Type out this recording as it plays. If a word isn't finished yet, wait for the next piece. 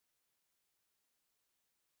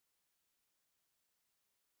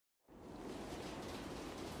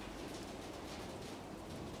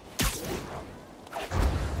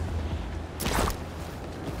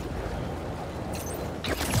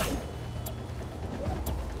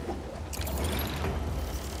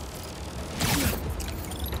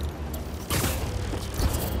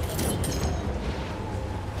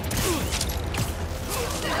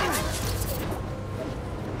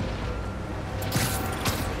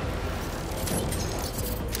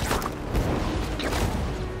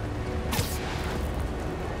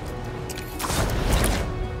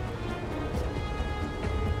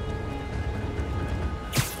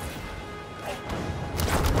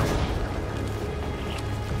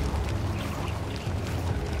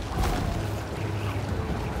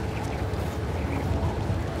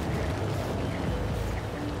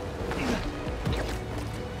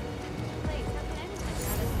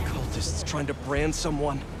trying to brand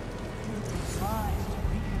someone. Advise to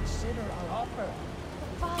reconsider our offer.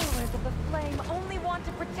 The followers of the Flame only want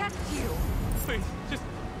to protect you. Please, just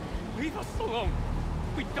leave us alone.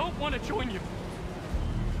 We don't want to join you.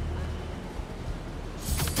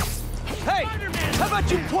 Hey! Spider-Man! How about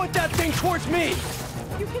you point that thing towards me?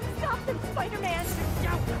 You can stop them, Spider-Man!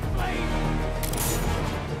 Out the flame!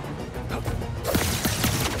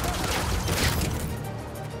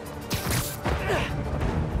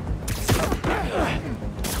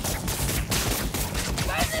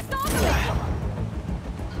 Where's this off of it?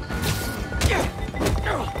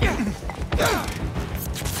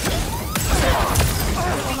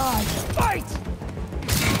 Fight!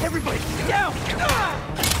 Everybody, down!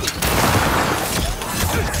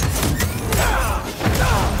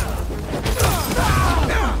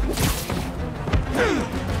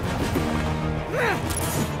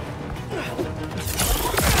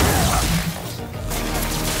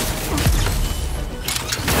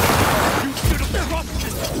 You should have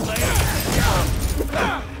trusted the flame!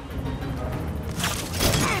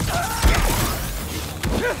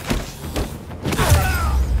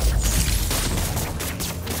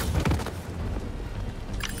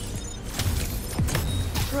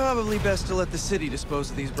 Probably best to let the city dispose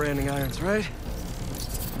of these branding irons, right?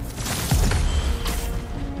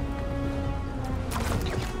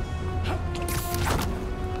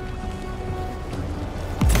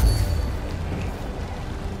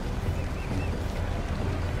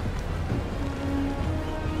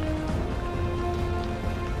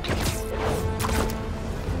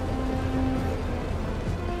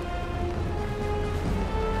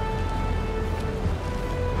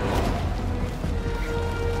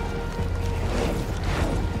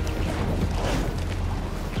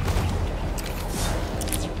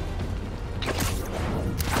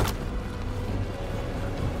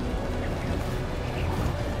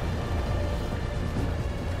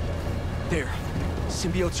 There.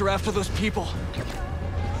 Symbiotes are after those people.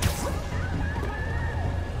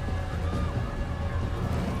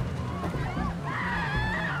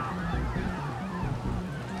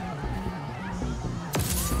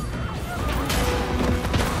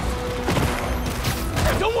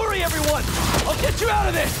 Don't worry, everyone! I'll get you out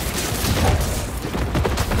of this!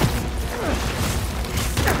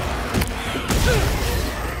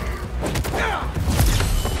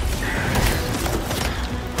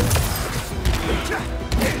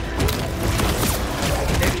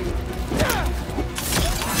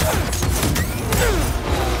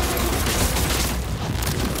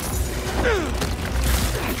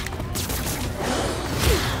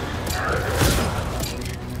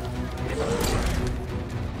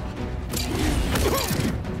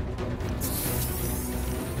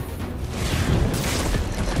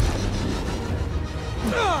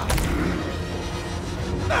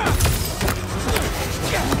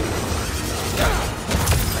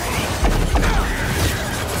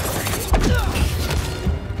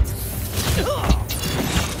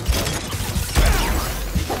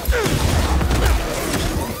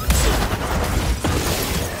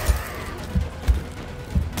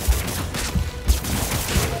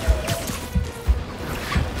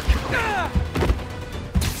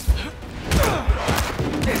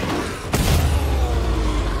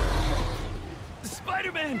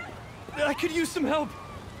 Spider-Man! I could use some help.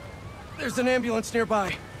 There's an ambulance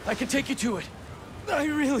nearby. I can take you to it. I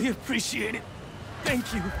really appreciate it.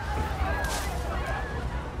 Thank you.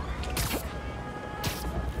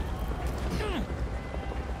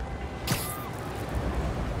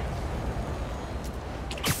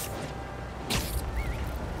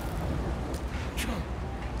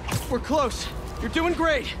 We're close. You're doing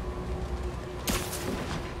great.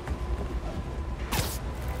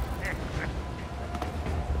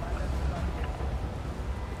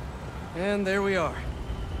 And there we are.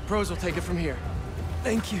 Pros will take it from here.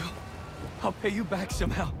 Thank you. I'll pay you back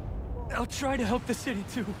somehow. I'll try to help the city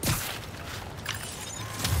too.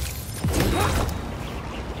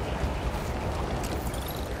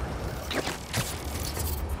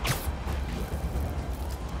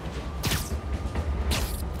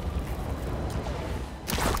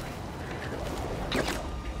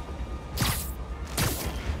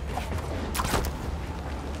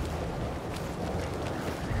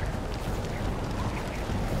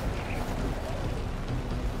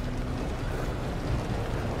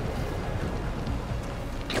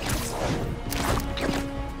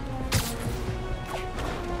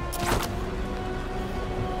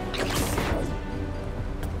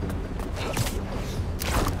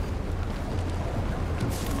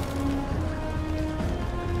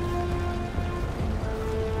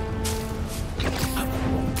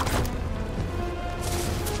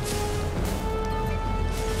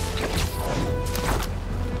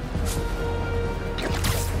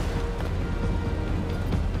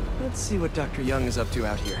 see what Dr. Young is up to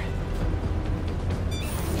out here.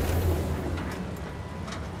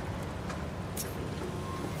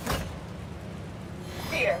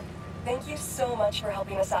 Peter, thank you so much for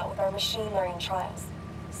helping us out with our machine learning trials.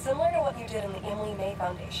 Similar to what you did in the Emily May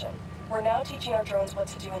Foundation, we're now teaching our drones what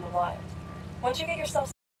to do in the wild. Once you get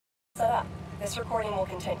yourself set up, this recording will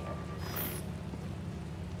continue.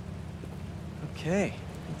 Okay,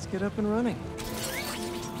 let's get up and running.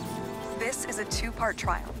 This is a two-part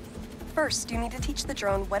trial. First, you need to teach the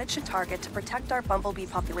drone what it should target to protect our bumblebee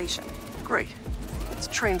population. Great. Let's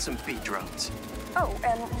train some bee drones. Oh,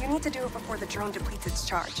 and you need to do it before the drone depletes its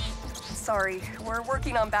charge. Sorry, we're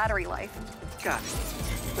working on battery life. Got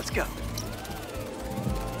it. Let's go.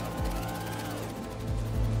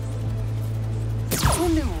 Who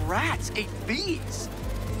knew rats ate bees?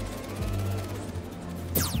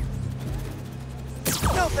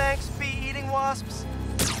 No thanks, bee-eating wasps.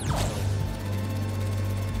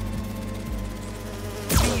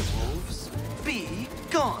 Bee wolves, be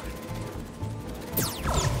gone.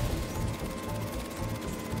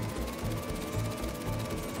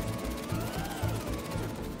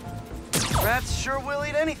 Rats sure will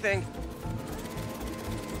eat anything.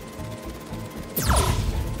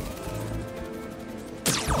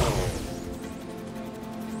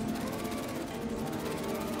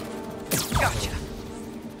 Gotcha.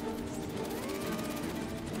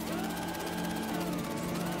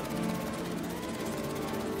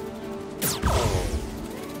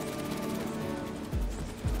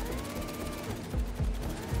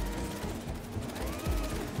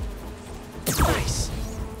 Nice.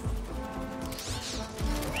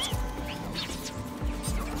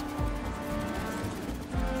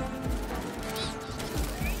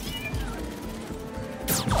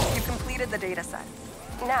 You've completed the data set.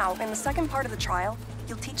 Now, in the second part of the trial,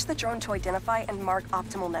 you'll teach the drone to identify and mark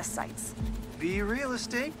optimal nest sites. Bee real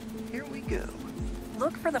estate, here we go.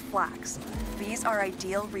 Look for the flags. These are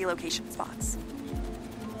ideal relocation spots.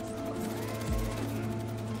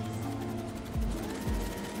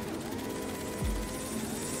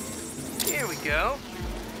 Here we go.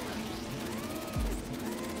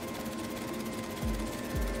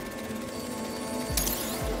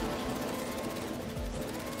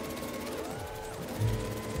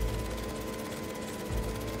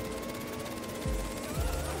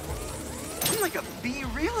 I'm like a bee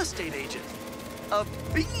real estate agent. A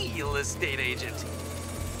bee real estate agent.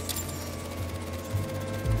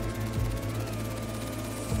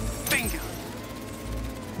 Bingo.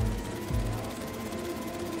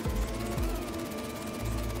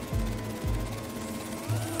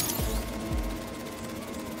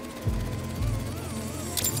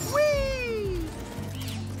 Whee!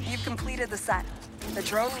 You've completed the set. The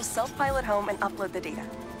drone will self-pilot home and upload the data.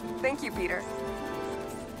 Thank you, Peter.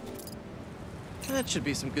 That should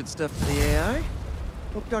be some good stuff for the AI.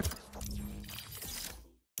 Hope Dr.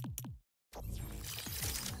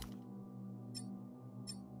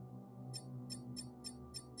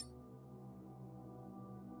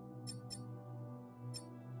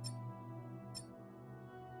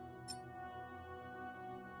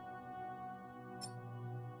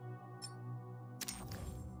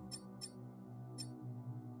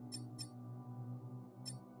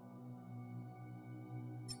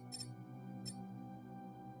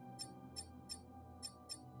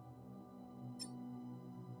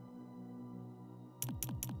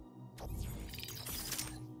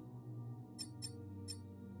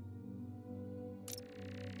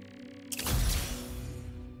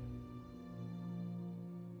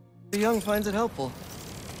 Young finds it helpful.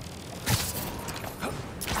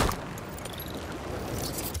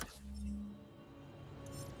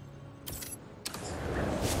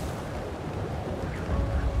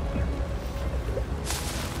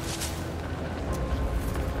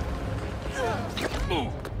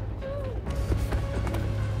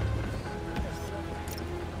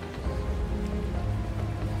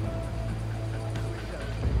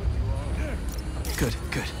 Good,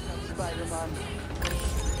 good. Spiderman.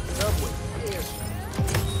 Subway, here.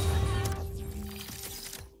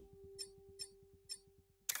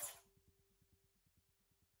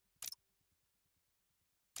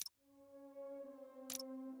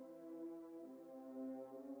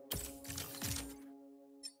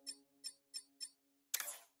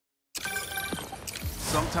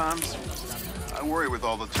 Sometimes, I worry with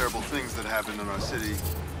all the terrible things that happen in our city.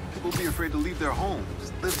 People be afraid to leave their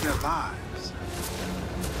homes, live their lives.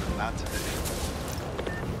 Not today.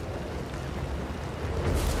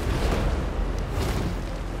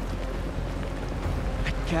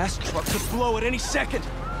 That gas truck could blow at any second.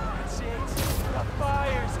 That's it. The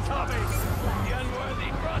fire's coming. The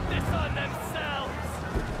unworthy brought this on themselves.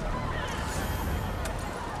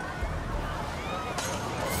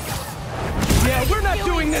 Yeah, we're not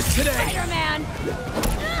doing this today! Spider-Man!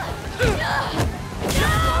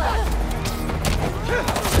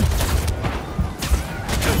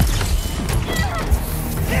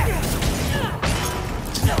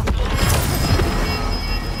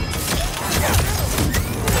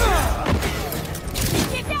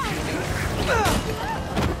 Get down!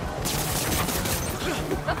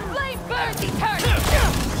 The flame burns eternal!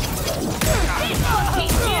 This will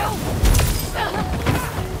teach you!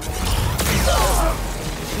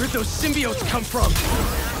 Where'd those symbiotes come from?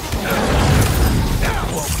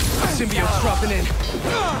 Whoa, symbiotes dropping in.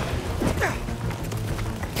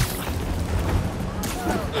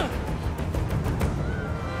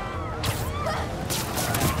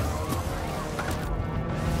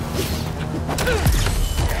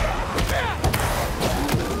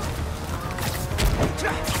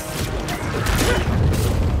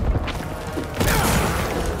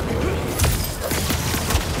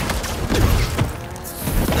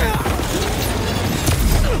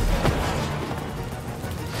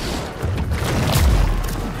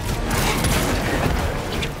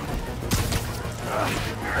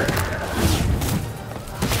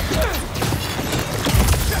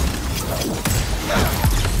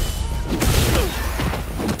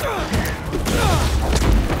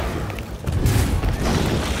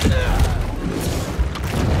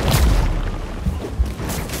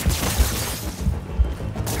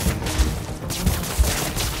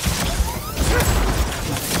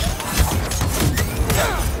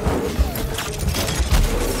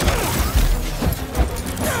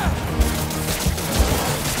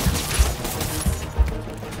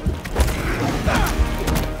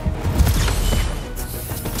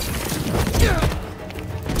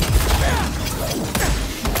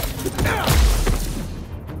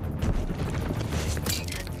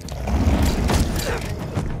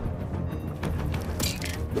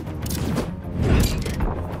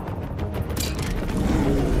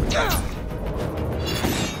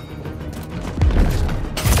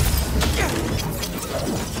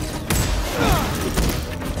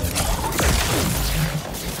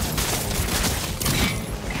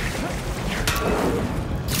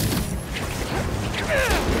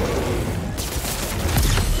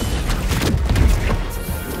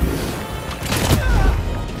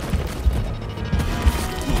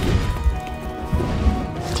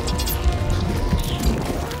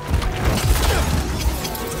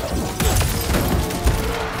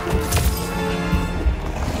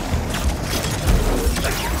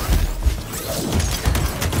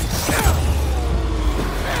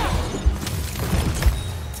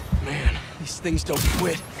 Things don't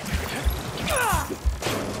quit.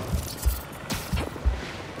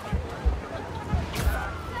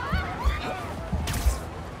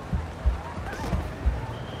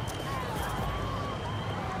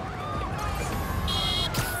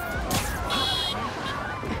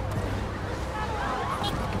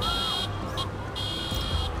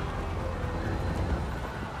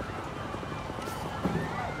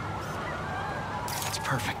 It's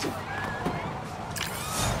perfect.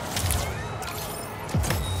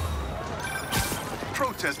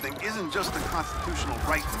 Protesting isn't just a constitutional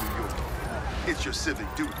right in New York. It's your civic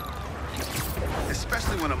duty.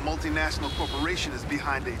 Especially when a multinational corporation is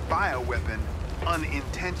behind a bioweapon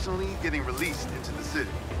unintentionally getting released into the city.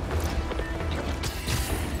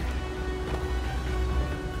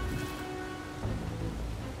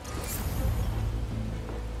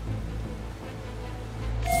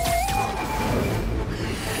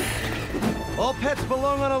 All pets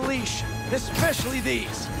belong on a leash, especially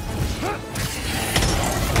these.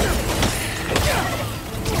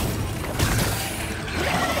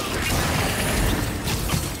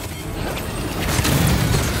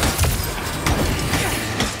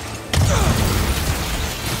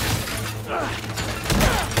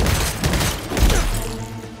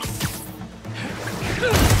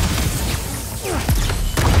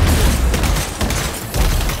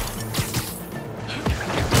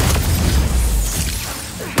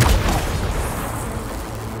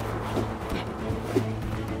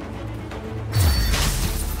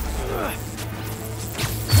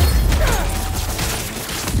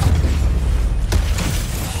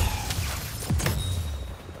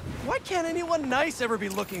 Why can't anyone nice ever be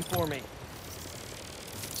looking for me?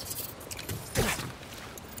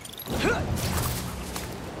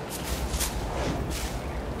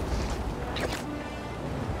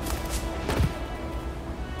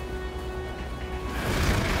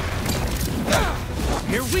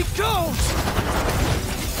 Here we go!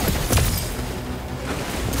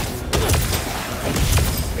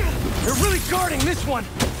 They're really guarding this one!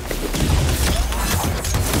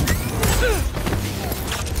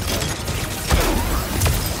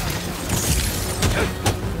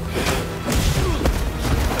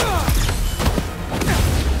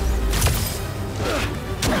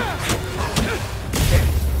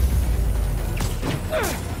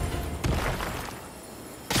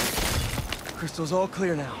 Crystal's all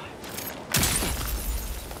clear now.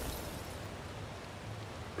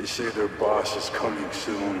 They say their boss is coming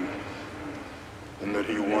soon, and that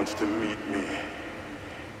he wants to meet me.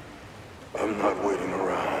 I'm not waiting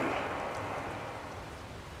around.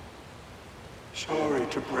 Sorry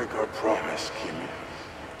to break our promise, Kimi,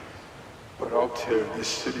 but I'll tear this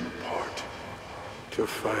city apart to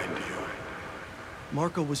find you.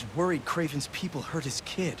 Marco was worried Craven's people hurt his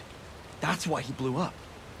kid. That's why he blew up.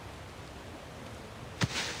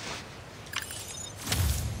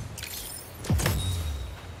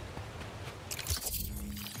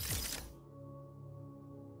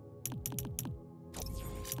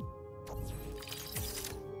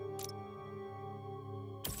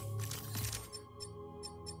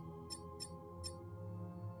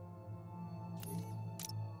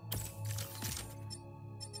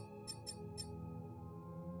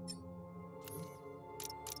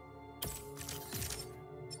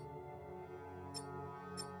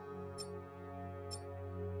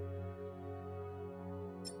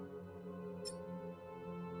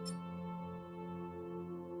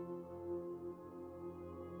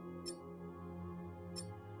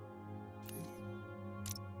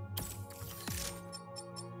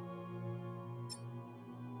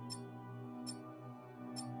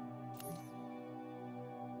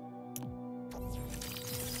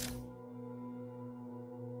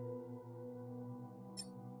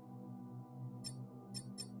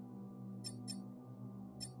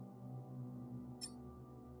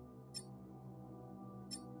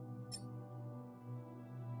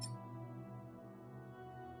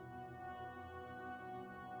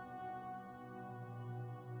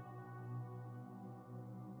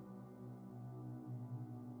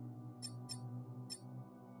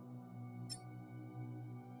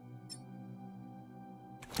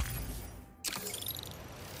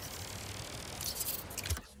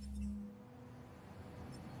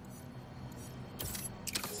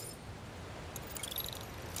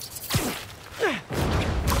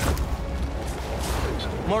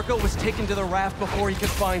 Marco was taken to the raft before he could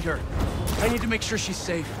find her. I need to make sure she's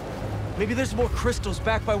safe. Maybe there's more crystals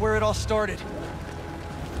back by where it all started.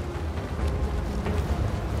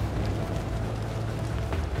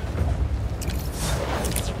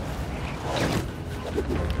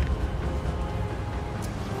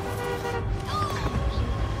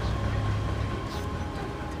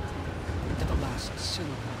 To the last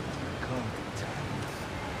silver carving time.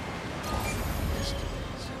 All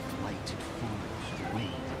destinies have lighted fools away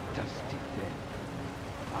the dusty bed.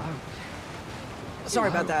 Out. Sorry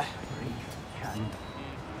about that. Brief candle.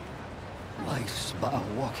 Life's but a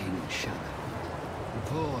walking shadow.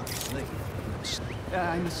 Poor slave.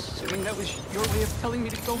 I'm assuming that was your way of telling me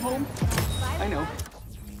to go home? I know.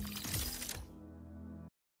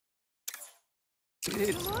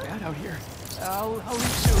 It's bad out here. I'll leave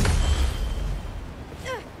soon.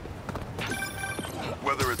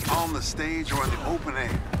 Whether it's on the stage or in the open air,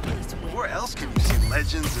 where else can you see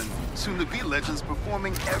legends and soon-to-be legends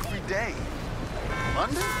performing every day?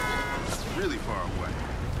 London? That's really far away.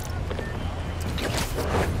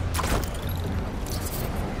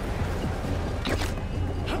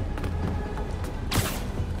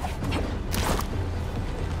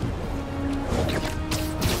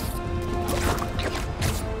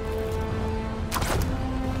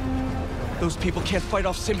 Those people can't fight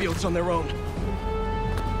off symbiotes on their own.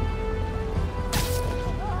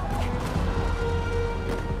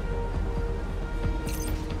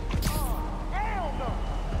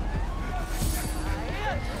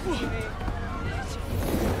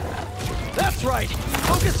 That's right!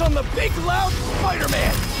 Focus on the big, loud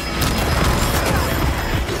Spider-Man!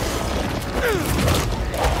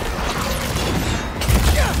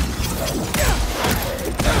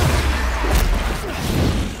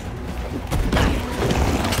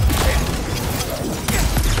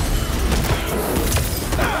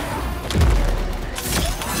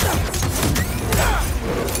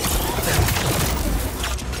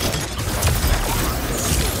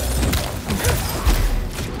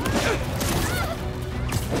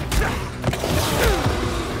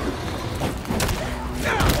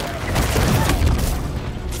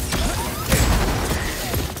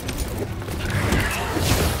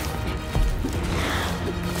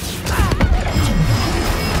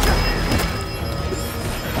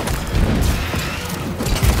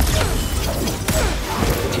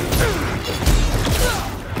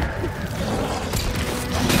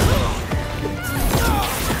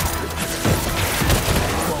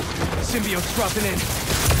 Symbiote's dropping in.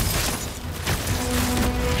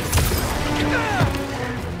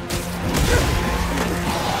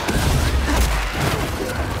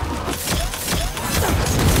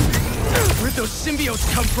 Where'd those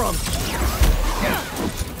symbiotes come from?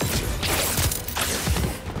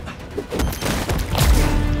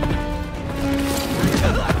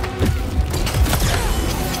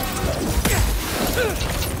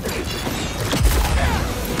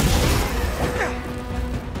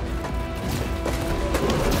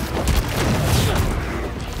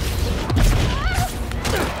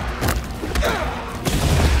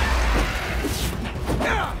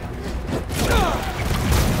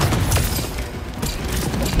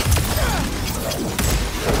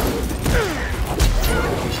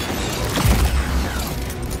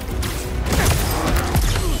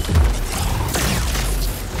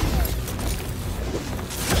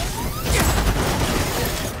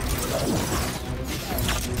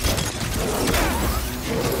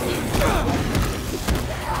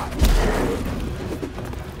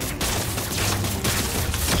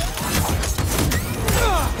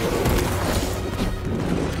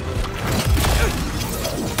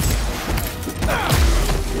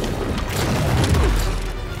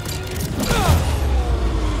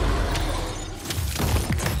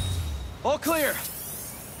 All clear.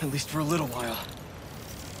 At least for a little while.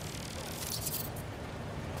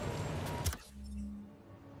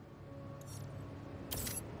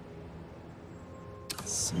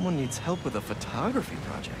 Someone needs help with a photography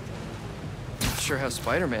project. Not sure how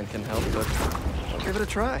Spider-Man can help, but I'll give it a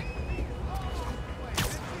try.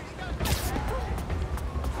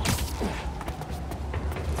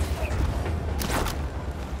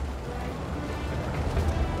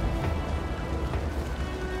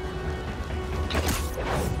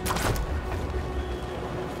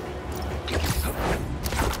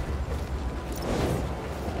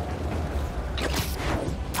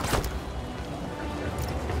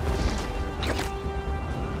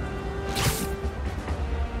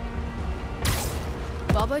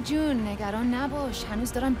 بابا جون نگران نباش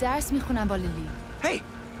هنوز دارم درس میخونم با لیلی. Hey!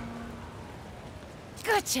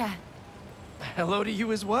 Gotcha! Hello to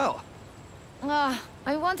you as well.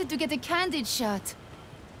 I wanted to get a candid shot.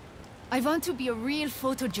 I want to be a real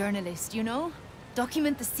photojournalist, you know?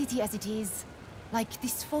 Document the city as it is. Like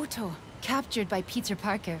this photo, captured by Peter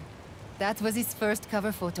Parker. That was his first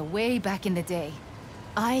cover photo way back in the day.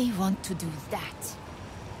 I want to do that.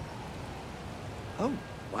 Oh,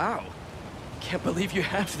 wow. Can't believe you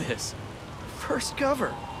have this. First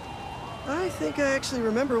cover. I think I actually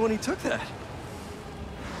remember when he took that.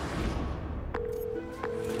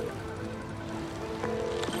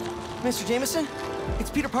 Mr. Jameson,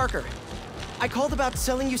 it's Peter Parker. I called about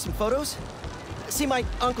selling you some photos. See, my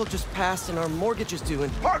uncle just passed and our mortgage is due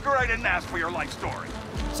and... Parker, I didn't ask for your life story.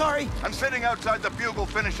 Sorry. I'm sitting outside the Bugle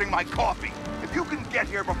finishing my coffee. If you can get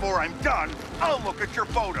here before I'm done, I'll look at your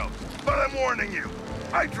photos. But I'm warning you,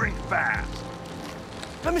 I drink fast.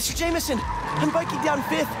 Mr. Jameson, I'm biking down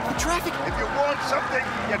 5th. The traffic... If you want something,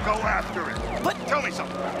 you go after it. But... Tell me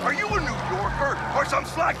something. Are you a New Yorker or some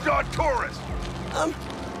slack-jawed tourist?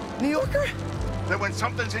 New Yorker? Then when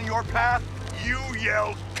something's in your path, you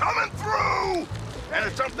yell, "Coming through!" And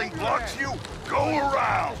if something blocks you, go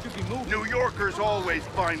around. New Yorkers always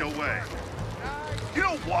find a way. You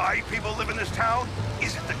know why people live in this town?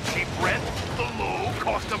 Is it the cheap rent? The low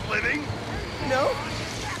cost of living? No.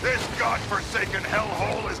 This godforsaken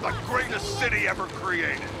hellhole is the greatest city ever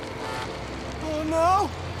created. Oh no!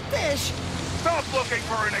 Fish! Stop looking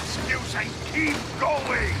for an excuse and keep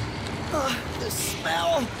going! The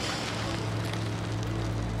smell!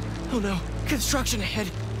 Oh no, construction ahead.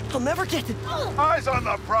 I'll never get to... Eyes on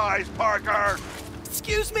the prize, Parker!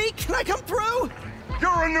 Excuse me, can I come through?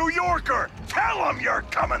 You're a New Yorker! Tell them you're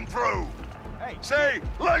coming through! Hey. Say,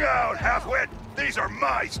 look out, half-wit! These are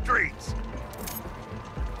my streets!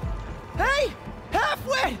 Hey!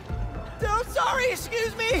 Half-wit! Oh, sorry,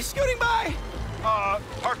 excuse me, scooting by!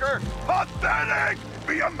 Parker, pathetic!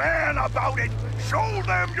 Be a man about it! Show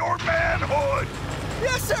them your manhood!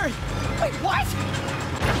 Yes, sir! Wait, what?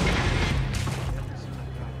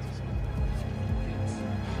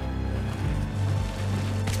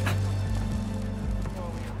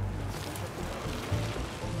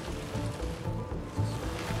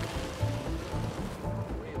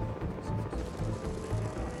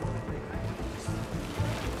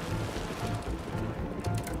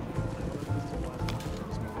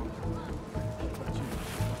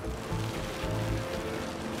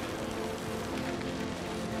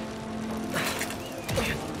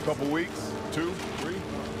 Couple weeks, 2, 3.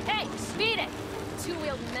 Hey, speed it!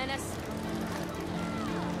 Two-wheeled menace.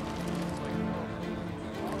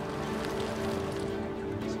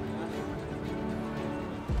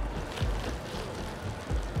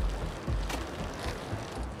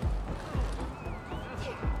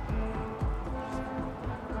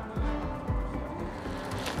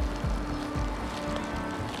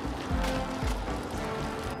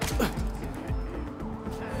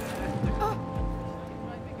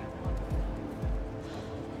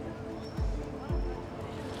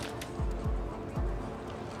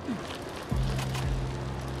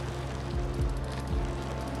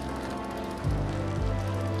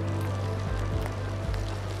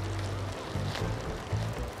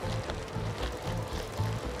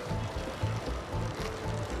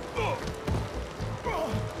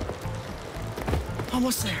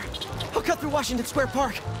 Almost there. I'll cut through Washington Square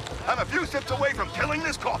Park. I'm a few sips away from killing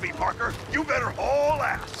this coffee, Parker. You better haul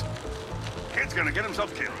ass. Kid's gonna get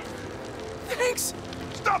himself killed. Thanks!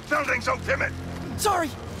 Stop sounding so timid! Sorry!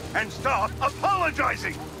 And stop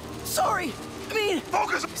apologizing! Sorry! I mean...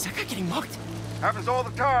 Focus! Is that guy getting mugged? Happens all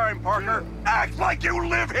the time, Parker. Act like you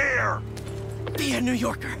live here! Be a New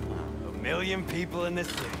Yorker. A million people in the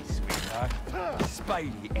city, sweetheart.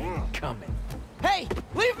 Spidey ain't coming. Hey!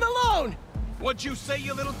 Leave him alone! What'd you say,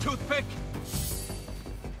 you little toothpick?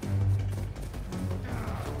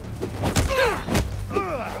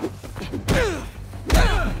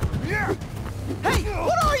 Hey!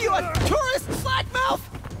 What are you, a tourist slackmouth?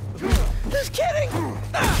 Just kidding!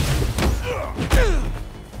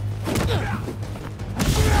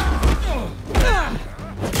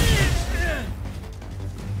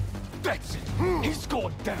 That's it! He's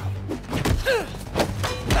going down!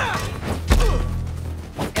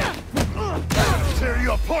 Tear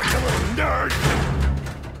you apart, you little nerd!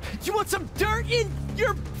 You want some dirt in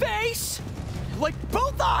your face? Like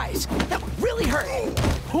both eyes! That would really hurt!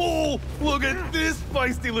 Oh, look at this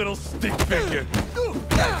feisty little stick figure!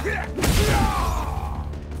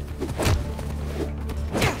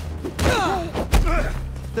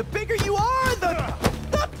 The bigger you are,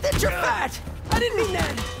 not that you're fat! I didn't mean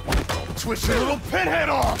that! Twist your little pinhead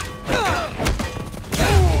off!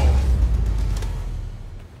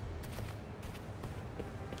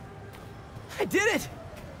 I did it!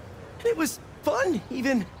 And it was fun,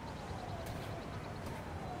 even.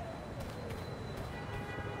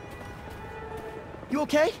 You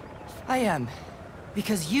okay? I am.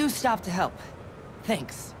 Because you stopped to help.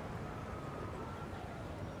 Thanks.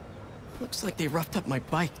 Looks like they roughed up my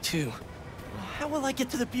bike, too. How will I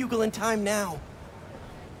get to the Bugle in time now?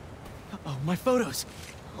 Uh-oh, my photos.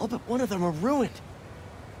 All but one of them are ruined.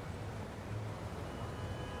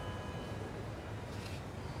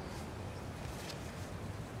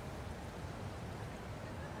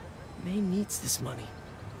 May needs this money.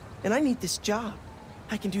 And I need this job.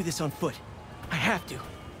 I can do this on foot. I have to.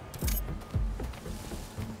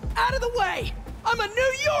 Out of the way! I'm a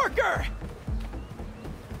New Yorker!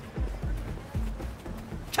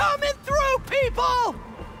 Coming through, people!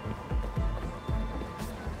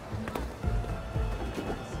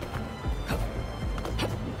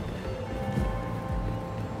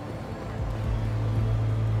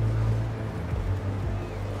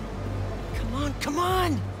 Come on, come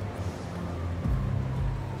on!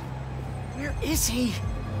 Where is he?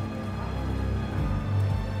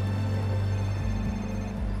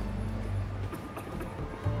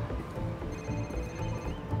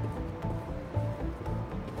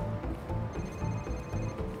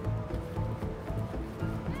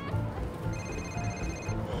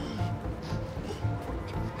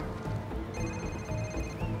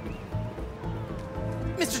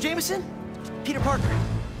 Mr. Jameson? Peter Parker.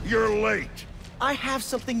 You're late. I have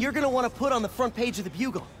something you're gonna want to put on the front page of the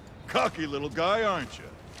Bugle. Cocky little guy, aren't you?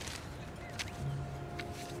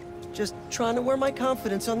 Just trying to wear my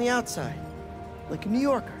confidence on the outside. Like a New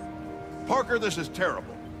Yorker. Parker, this is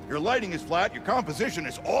terrible. Your lighting is flat, your composition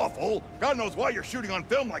is awful. God knows why you're shooting on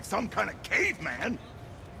film like some kind of caveman.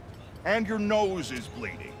 And your nose is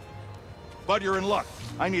bleeding. But you're in luck.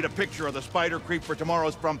 I need a picture of the spider creep for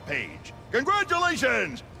tomorrow's front page.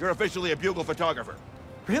 Congratulations! You're officially a Bugle photographer.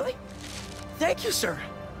 Really? Thank you, sir.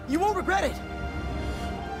 You won't regret it.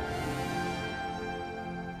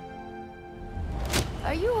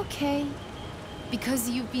 Are you okay? Because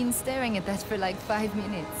you've been staring at that for like 5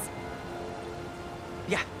 minutes.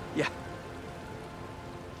 Yeah.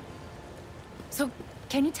 So,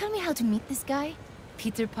 can you tell me how to meet this guy?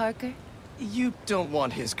 Peter Parker? You don't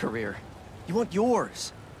want his career. You want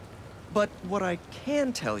yours. But what I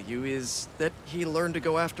can tell you is that he learned to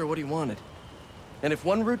go after what he wanted. And if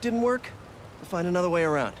one route didn't work, we'll find another way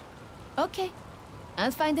around. Okay.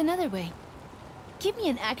 I'll find another way. Give me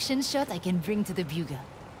an action shot I can bring to the Bugle.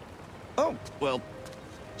 Oh, well,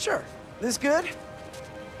 sure. This good?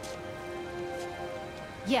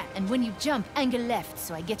 Yeah, and when you jump, angle left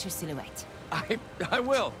so I get your silhouette. I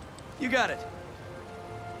will. You got it.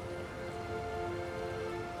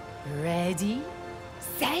 Ready,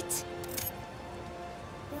 set,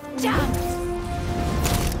 jump!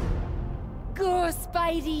 Go,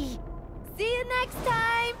 Spidey! See you next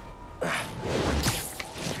time!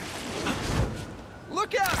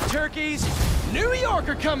 Look out, turkeys! New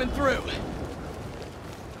Yorker coming through!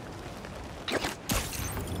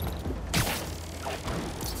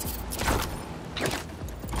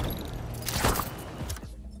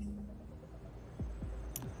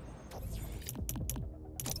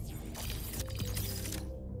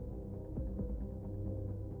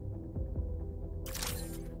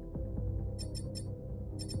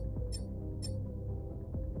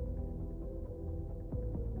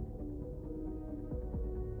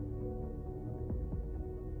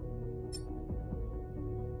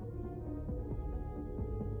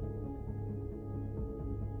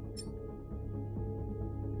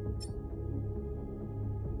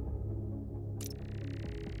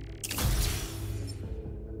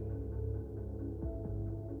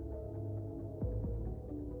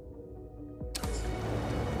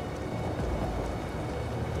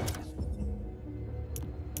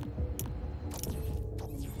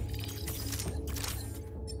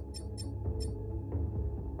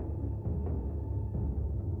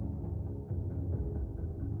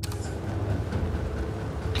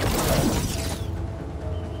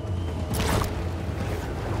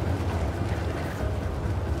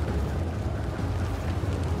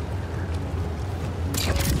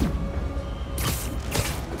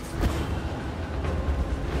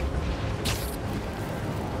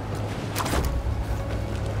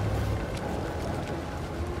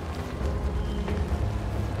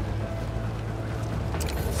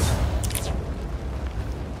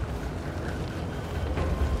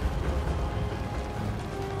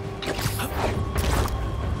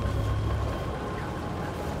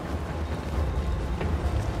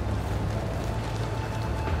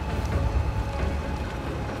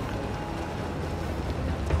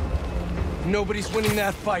 Nobody's winning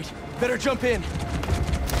that fight. Better jump in.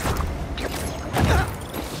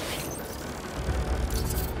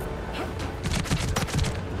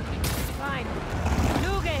 Fine.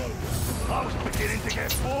 New game. I was beginning to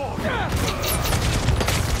get bored.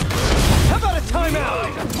 How about a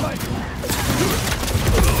timeout?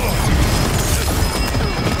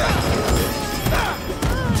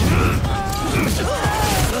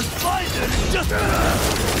 The spider just...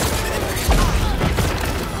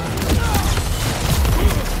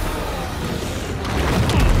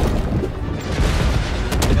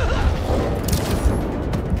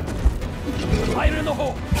 Fire in the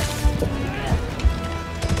hole!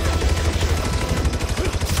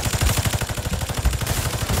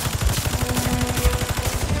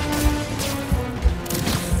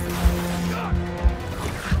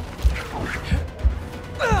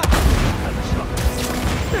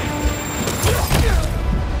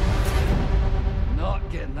 Not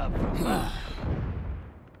getting up from that.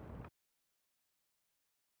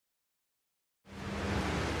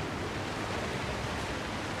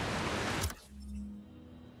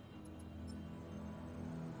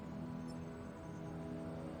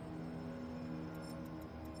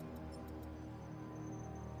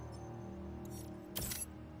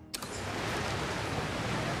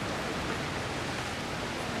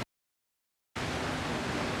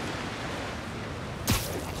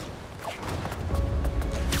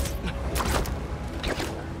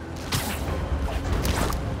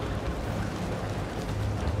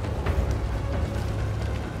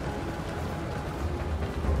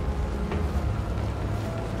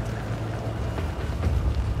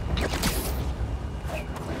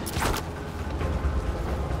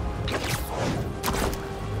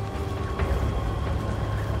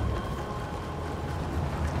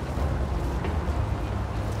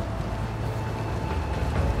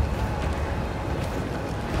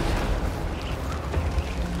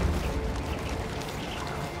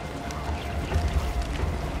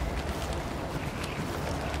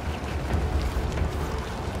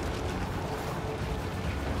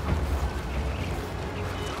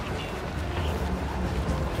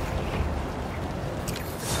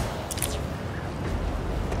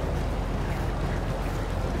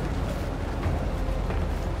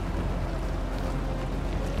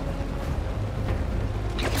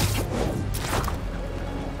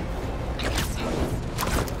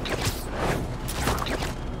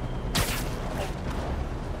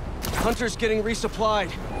 Hunter's getting resupplied.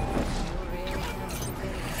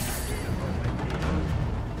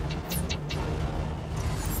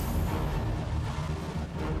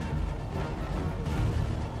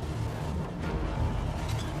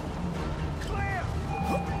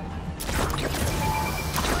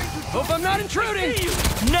 Hope I'm not intruding!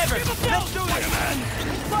 Never! Let's do this!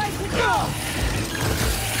 Fight to go!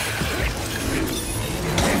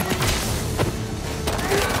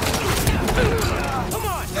 Come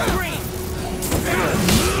on! Green!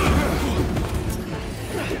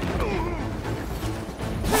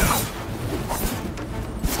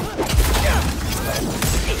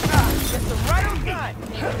 Get them right on time!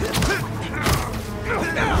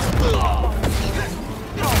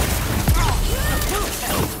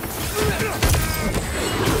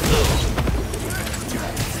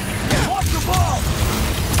 Watch the ball!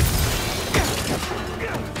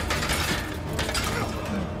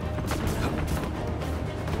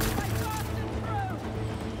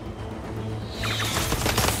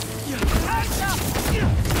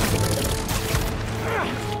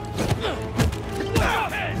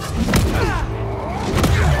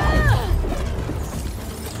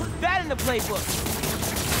 Put that in the playbook!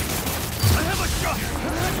 I have a shot!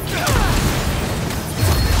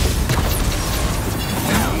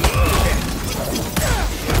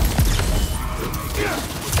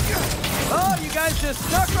 Oh, you guys just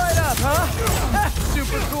stuck right up, huh? That's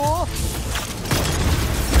super cool!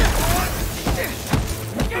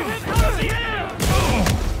 Get him out of the air!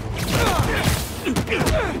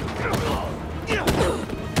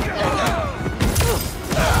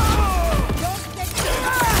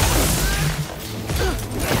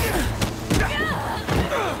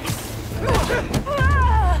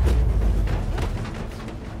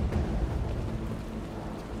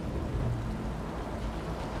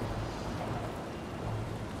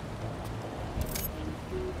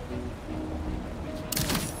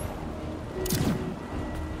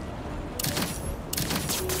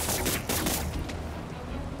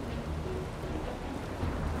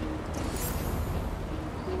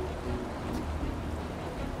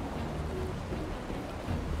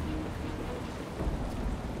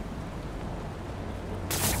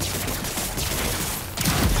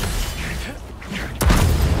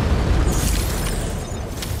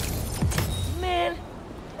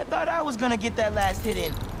 thought I was gonna get that last hit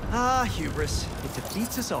in. Ah, hubris. It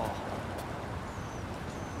defeats us all.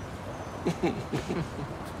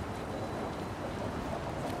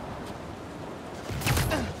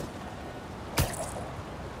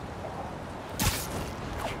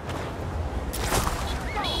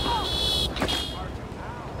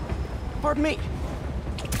 Pardon me.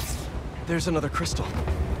 There's another crystal.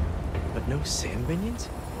 But no sand minions?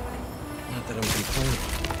 Not that I'm complaining.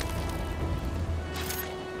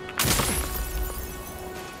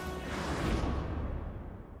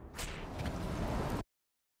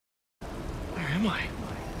 Where am I?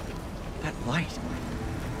 That light.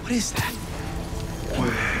 What is that?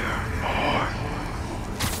 Where are you?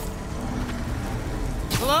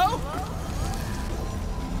 Hello?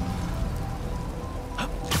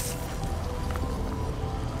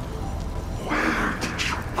 Where did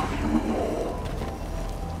you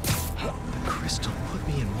go? The crystal put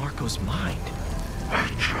me in Marco's mind. I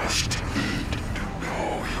just need to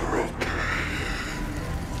know you're okay.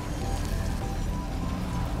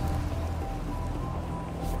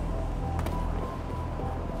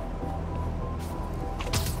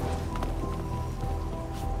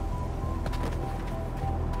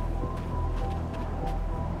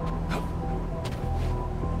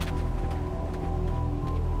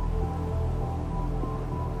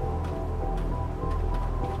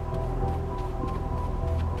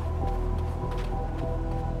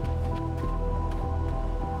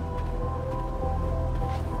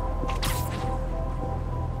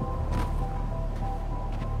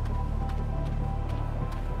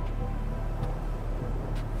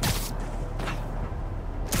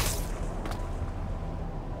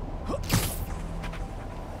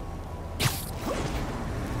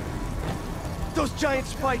 Those giant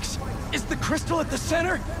spikes! Is the crystal at the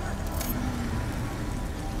center?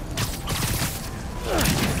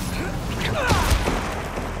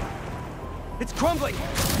 It's crumbling!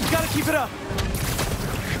 You gotta keep it up!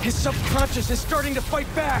 His subconscious is starting to fight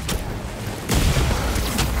back!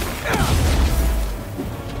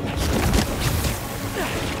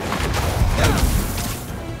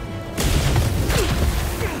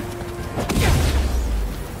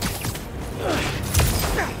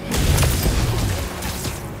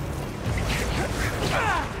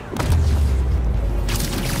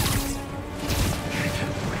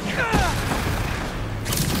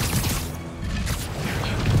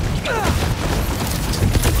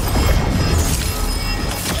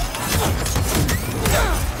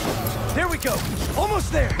 There we go!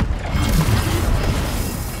 Almost there!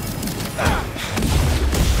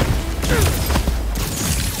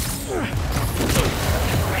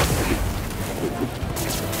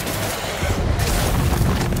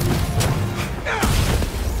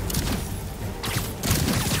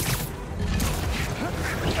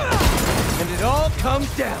 And it all comes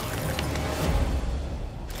down.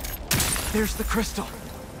 There's the crystal.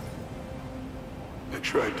 I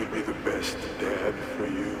tried to be the best dad for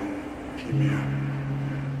you, Kimia.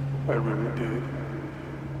 I really did.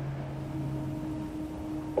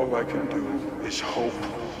 All I can do is hope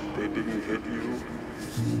they didn't hit you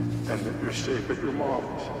and that you're safe at your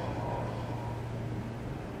mom's.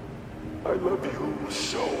 I love you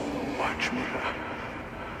so much, Mia.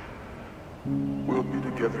 We'll be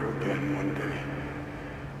together again one day.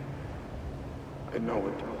 I know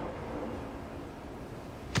it.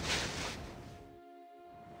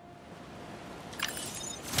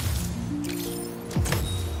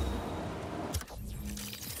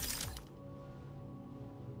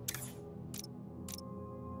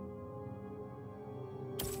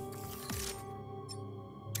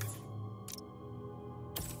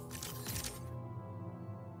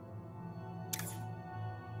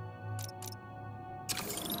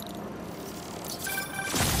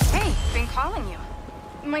 Calling you.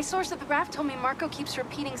 My source at the raft told me Marco keeps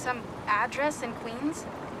repeating some address in Queens.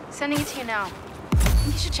 Sending it to you now. I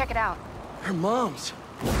think you should check it out. Her mom's.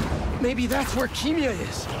 Maybe that's where Kimia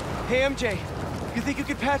is. Hey, MJ. You think you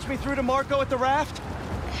could patch me through to Marco at the raft?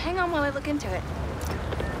 Hang on while I look into it.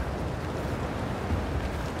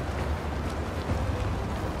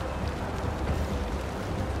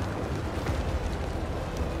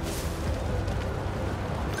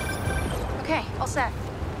 Okay, all set.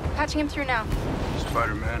 Patching him through now.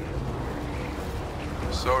 Spiderman.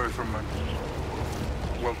 Sorry for my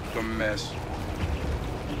welcome mess.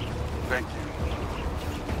 Thank you.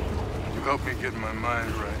 You helped me get my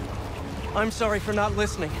mind right. I'm sorry for not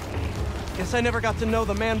listening. Guess I never got to know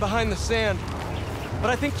the man behind the sand.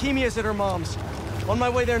 But I think Kimia's at her mom's. On my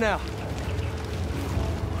way there now.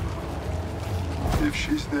 If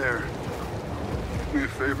she's there, do me a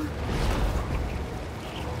favor.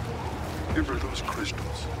 Give her those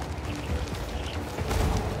crystals.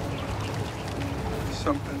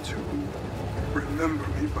 Something to remember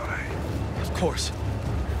me by. Of course.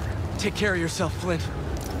 Take care of yourself, Flint.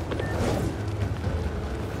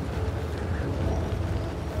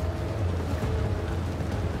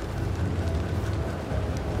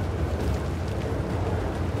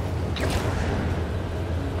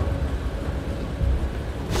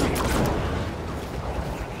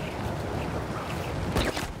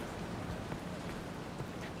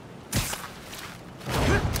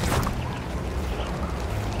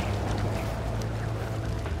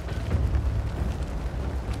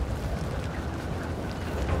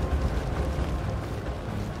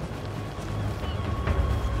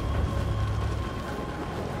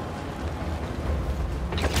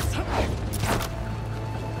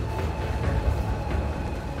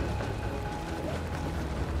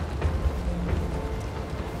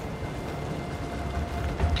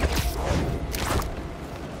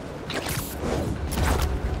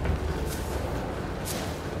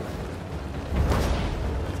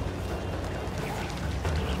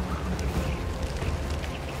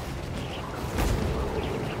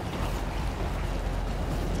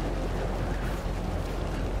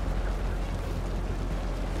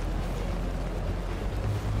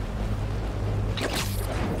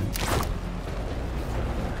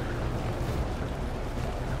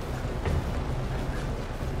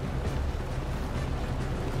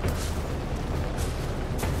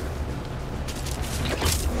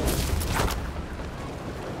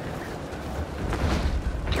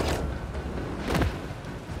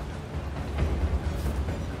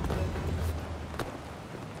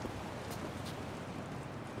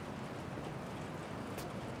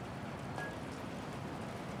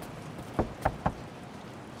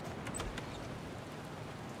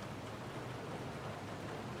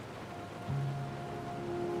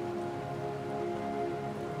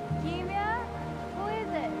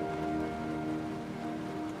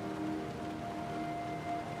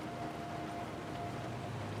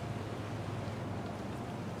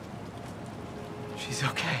 She's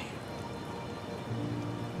okay.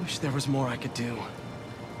 Wish there was more I could do.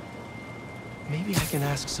 Maybe I can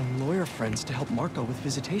ask some lawyer friends to help Marco with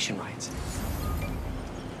visitation rights.